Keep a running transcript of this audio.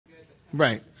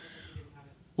Right.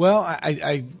 Well,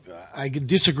 I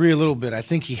disagree a little bit. I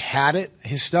think he had it.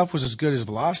 His stuff was as good as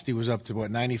velocity was up to,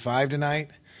 95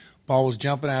 tonight. Ball was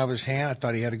jumping out of his hand. I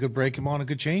thought he had a good breaking ball and a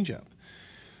good changeup.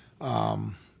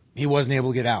 He wasn't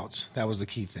able to get outs. That was the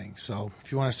key thing. So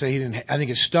if you want to say he didn't, I think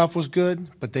his stuff was good,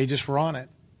 but they just were on it.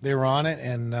 They were on it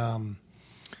and,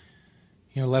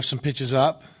 left some pitches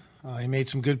up. He made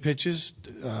some good pitches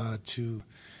to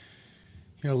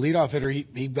leadoff hitter.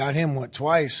 He got him,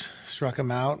 twice, struck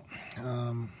him out.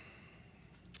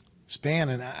 Span,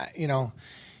 and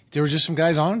there were just some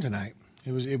guys on him tonight.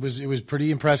 It was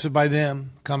pretty impressive by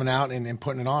them coming out and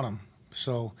putting it on him.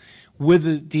 So with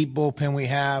the deep bullpen we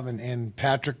have and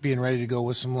Patrick being ready to go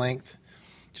with some length,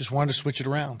 just wanted to switch it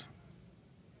around.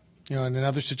 In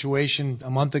another situation a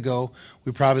month ago,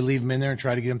 we probably leave him in there and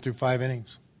try to get him through 5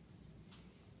 innings.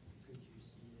 Could you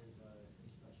see his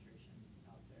frustration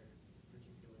out there,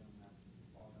 particularly on that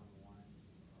ball down the line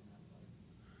on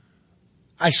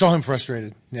that play? I saw him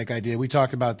frustrated, Nick. I did. We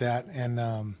talked about that,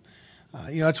 and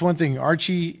that's one thing.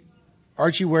 Archie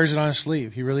wears it on his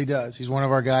sleeve. He really does. He's one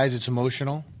of our guys. It's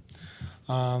emotional.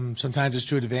 Sometimes it's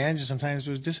to his advantage, sometimes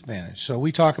to his disadvantage. So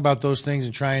we talk about those things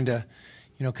and trying to,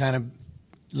 kind of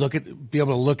be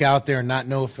able to look out there and not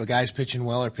know if a guy's pitching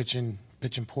well or pitching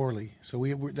poorly. So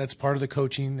that's part of the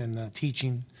coaching and the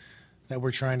teaching that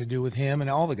we're trying to do with him and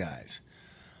all the guys.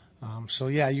 So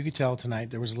yeah, you could tell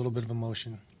tonight there was a little bit of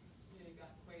emotion. You got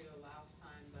Cueto last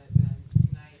time, but then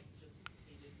tonight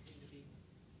he just seemed to be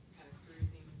kind of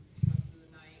cruising most of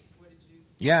the night. What did you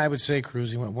see? Yeah, I would say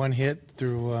cruising. Went one hit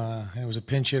through. It was a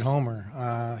pinch hit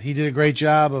homer. He did a great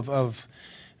job of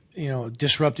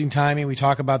disrupting timing. We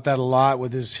talk about that a lot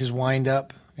with his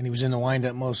windup, and he was in the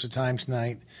windup most of the time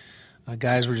tonight.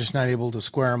 Guys were just not able to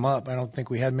square him up. I don't think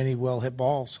we had many well-hit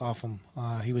balls off him.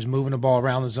 He was moving the ball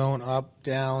around the zone, up,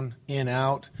 down, in,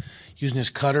 out, using his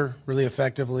cutter really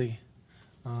effectively.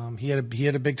 He had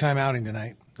a big-time outing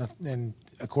tonight. And,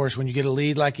 of course, when you get a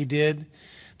lead like he did, I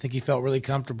think he felt really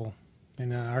comfortable.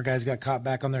 And our guys got caught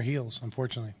back on their heels,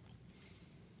 unfortunately.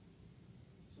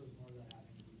 So it's more that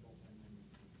having to be bullpen than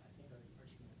I think Archie went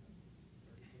 30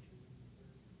 pitches in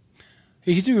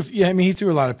the third. He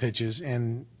threw a lot of pitches,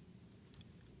 and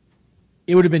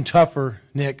it would have been tougher,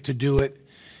 Nick, to do it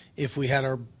if we had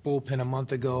our bullpen a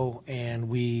month ago and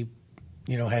we,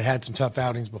 had some tough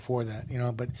outings before that,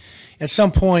 But at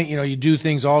some point, you do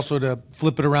things also to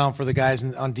flip it around for the guys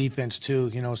on defense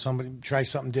too. Somebody try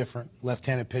something different,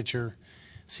 left-handed pitcher,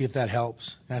 see if that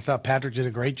helps. And I thought Patrick did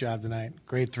a great job tonight.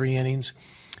 Great 3 innings,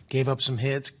 gave up some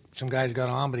hits. Some guys got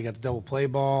on, but he got the double play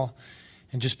ball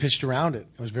and just pitched around it.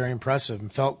 It was very impressive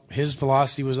and felt his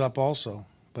velocity was up also.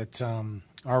 But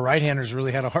our right-handers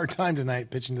really had a hard time tonight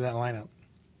pitching to that lineup.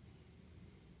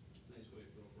 Nice way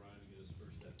for O'Brien to get his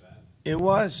first at-bat. It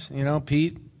was.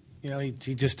 Pete,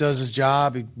 he just does his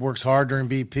job. He works hard during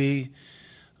BP.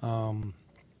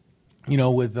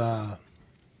 With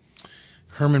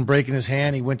Herman breaking his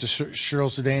hand, he went to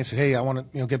Sherrills today and said, hey, I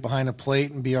want to get behind the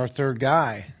plate and be our third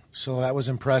guy. So that was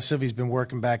impressive. He's been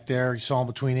working back there. You saw him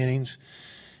between innings.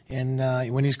 And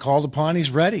when he's called upon, he's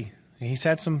ready. And he's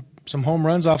had some home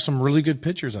runs off some really good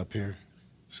pitchers up here.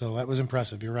 So that was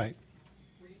impressive. You're right.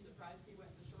 Were you surprised he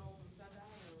went to Sherrills and said that?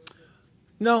 Or was it...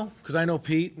 No, because I know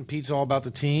Pete, and Pete's all about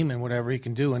the team and whatever he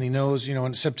can do. And he knows,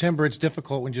 in September it's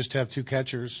difficult when you just have 2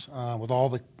 catchers with all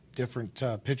the different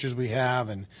pitchers we have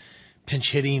and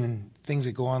pinch hitting and things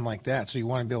that go on like that. So you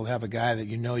want to be able to have a guy that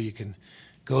you can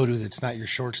go to that's not your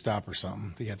shortstop or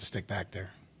something that you have to stick back there.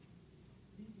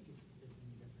 What do you think has been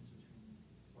the difference between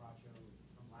Bracho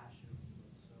from last year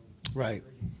when he was so Right.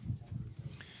 September?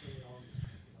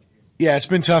 Yeah, it's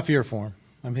been a tough year for him.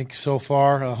 I think so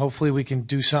far, hopefully we can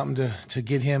do something to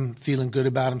get him feeling good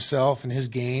about himself and his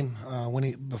game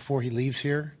before he leaves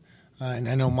here. And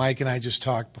I know Mike and I just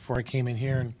talked before I came in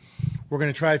here, and we're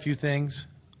going to try a few things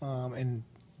and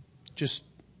just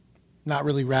not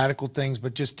really radical things,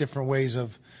 but just different ways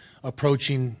of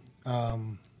approaching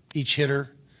each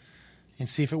hitter and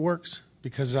see if it works.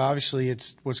 Because obviously,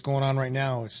 it's what's going on right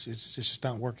now. It's just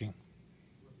not working.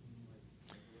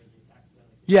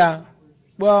 Yeah.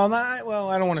 Well,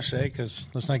 I don't want to say because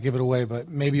let's not give it away. But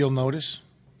maybe you'll notice.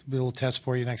 It'll be a little test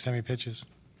for you next time he pitches.